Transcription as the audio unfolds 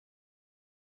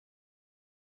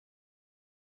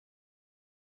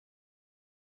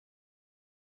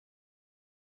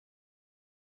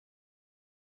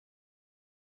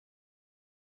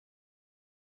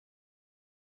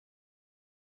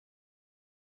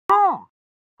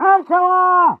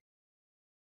killer!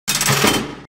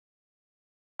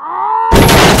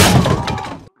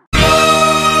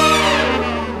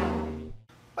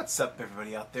 What's up,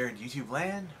 everybody out there in YouTube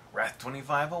land?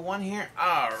 Wrath2501 here.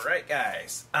 Alright,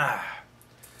 guys.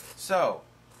 So,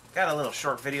 got a little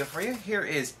short video for you. Here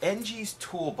is Engie's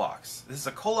toolbox. This is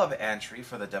a collab entry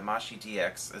for the Damashi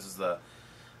DX. This is the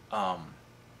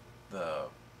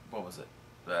what was it?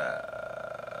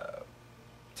 The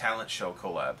talent show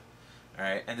collab.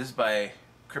 Alright, and this is by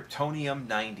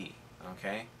Kryptonium90.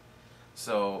 Okay?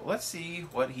 So, let's see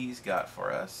what he's got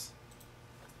for us.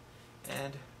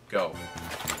 And go.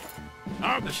 Okay.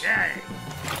 Now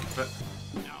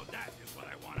that is what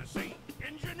I want to see.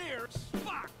 Engineer's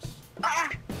box.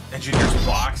 Engineer's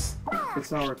box?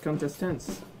 It's our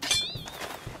contestants.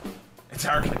 It's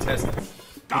our contestants.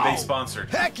 Who they sponsored.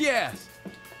 Heck yes!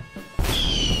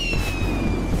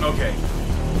 Okay.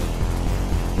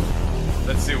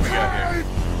 Let's see what we got here.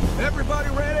 Everybody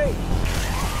ready?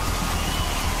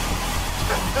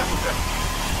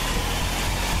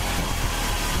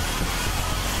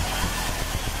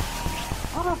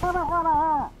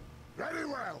 Very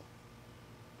well.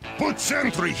 Put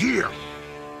sentry here.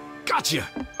 Gotcha!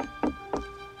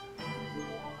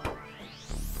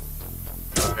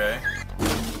 Okay.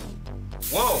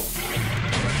 Whoa!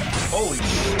 Holy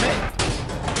shit!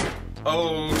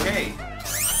 Okay.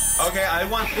 Okay, I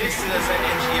want this as an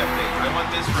Engie update. I want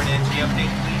this for an Engie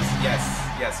update, please. Yes.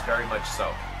 Yes, very much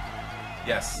so.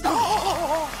 Yes.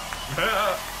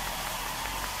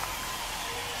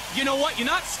 You know what? You're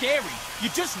not scary.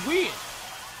 You're just weird.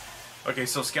 Okay,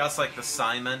 so Scout's like the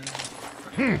Simon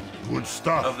Good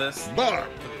stuff. of this. But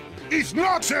it's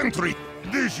not sentry.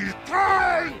 This is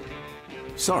time.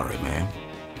 Sorry, man.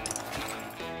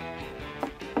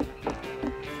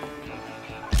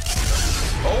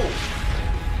 Oh!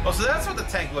 Oh, so that's what the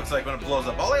tank looks like when it blows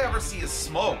up. All I ever see is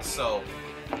smoke, so...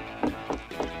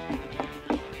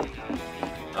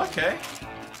 Okay.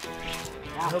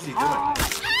 What the hell's he doing?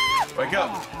 Wake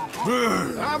up.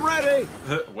 I'm ready.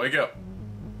 Wake up.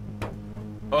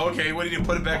 Okay, what did you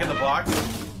put it back in the box?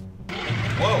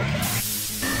 Whoa.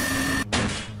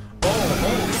 Oh,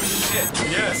 holy shit.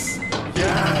 Yes.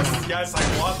 Yes. Yes, I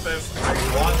want this. I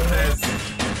want this.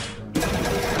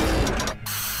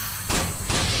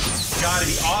 Gotta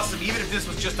be awesome, even if this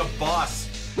was just a boss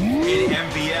in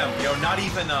MVM. You know, not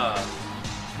even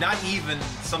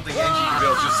something Engie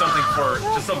built, just something for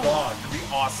just a boss. It'd be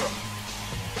awesome.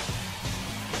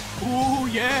 Ooh,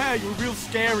 yeah, you're real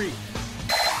scary.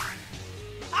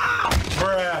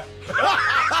 Bruh.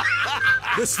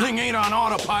 This thing ain't on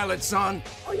autopilot, son.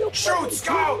 Shoot,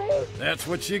 Scout! That's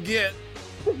what you get.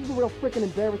 This is a real freaking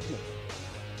embarrassment.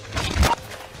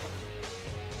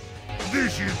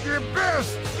 This is the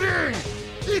best thing.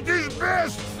 It is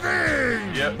best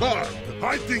thing. Yep. But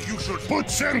I think you should put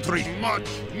sentry much,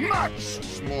 much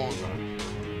smaller.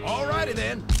 Alrighty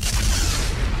then.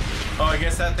 Oh, I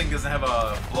guess that thing doesn't have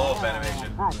a blow-up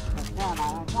animation.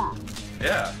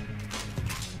 Yeah.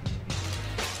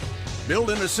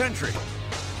 Building a sentry.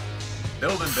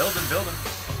 Building.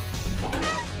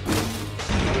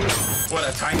 What,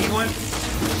 a tiny one?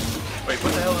 Wait,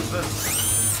 what the hell is this?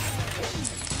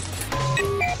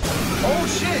 Oh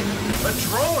shit! A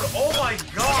drone! Oh my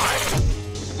god!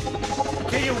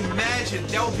 Can you imagine?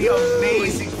 That would be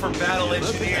amazing for Battle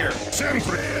Engineer.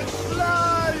 Sentry.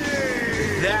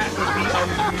 That would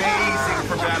be amazing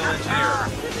for Battle Engineer.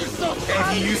 And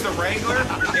if you use the Wrangler,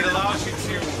 it allows you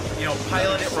to, you know,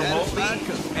 pilot it remotely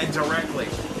and directly.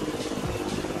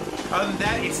 Other than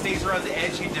that, it stays around the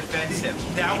edge and defends him.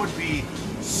 That would be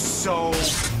so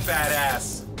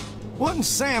badass. What in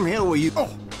Sam Hill were you? Oh,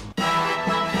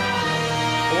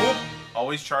 Oh,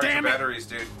 always charge your batteries,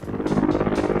 dude.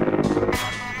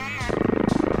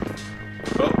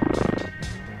 Oh.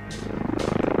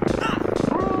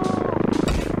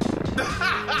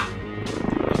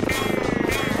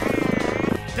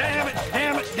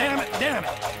 damn it.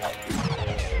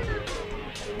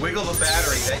 Wiggle the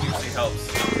battery, that usually helps.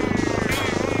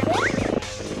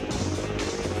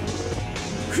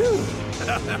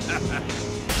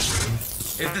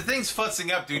 If the thing's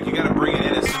futzing up, dude, you gotta bring it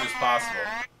in as soon as possible.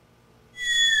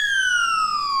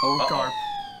 Oh, carp.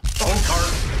 Oh,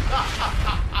 carp.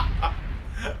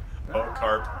 Oh,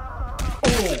 carp.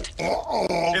 Oh!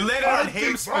 Uh-oh. It landed on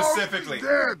him specifically.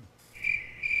 Dead.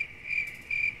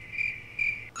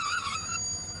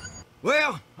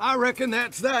 Well, I reckon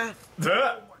that's that.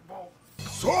 So,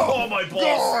 Oh, my balls.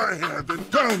 Go ahead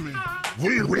and tell me.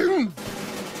 We win?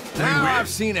 Now I've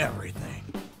seen everything.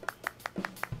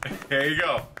 There you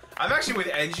go. I'm actually with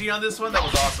Engie on this one. That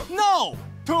was awesome. No!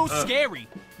 Too scary.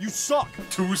 You suck.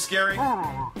 Too scary?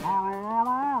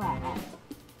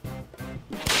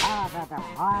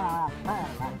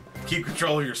 Keep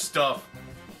control of your stuff.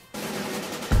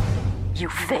 You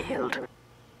failed.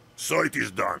 So it is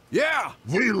done. Yeah!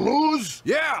 We lose?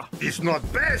 Yeah! It's not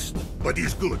best, but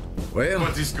it's good. Well,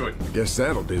 But he's good. guess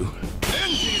that'll do.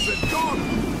 Engie's a dog!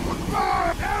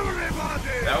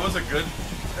 Everybody! That was a good...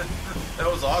 that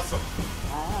was awesome.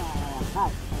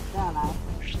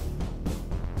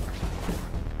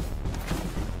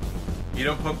 You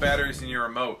don't put batteries in your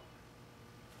remote.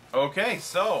 Okay,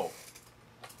 so...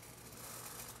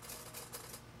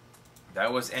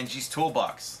 that was Engie's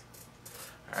Toolbox.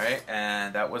 Alright,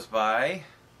 and that was by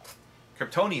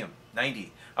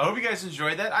Kryptonium90. I hope you guys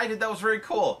enjoyed that. I did. That was very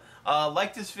cool.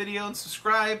 Like this video and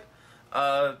subscribe.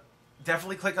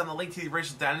 Definitely click on the link to the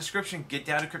original down in the description. Get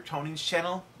down to Kryptonium's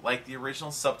channel. Like the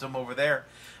original, sub to him over there.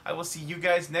 I will see you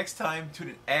guys next time. Tune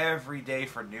in every day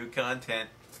for new content.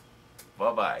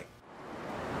 Bye-bye.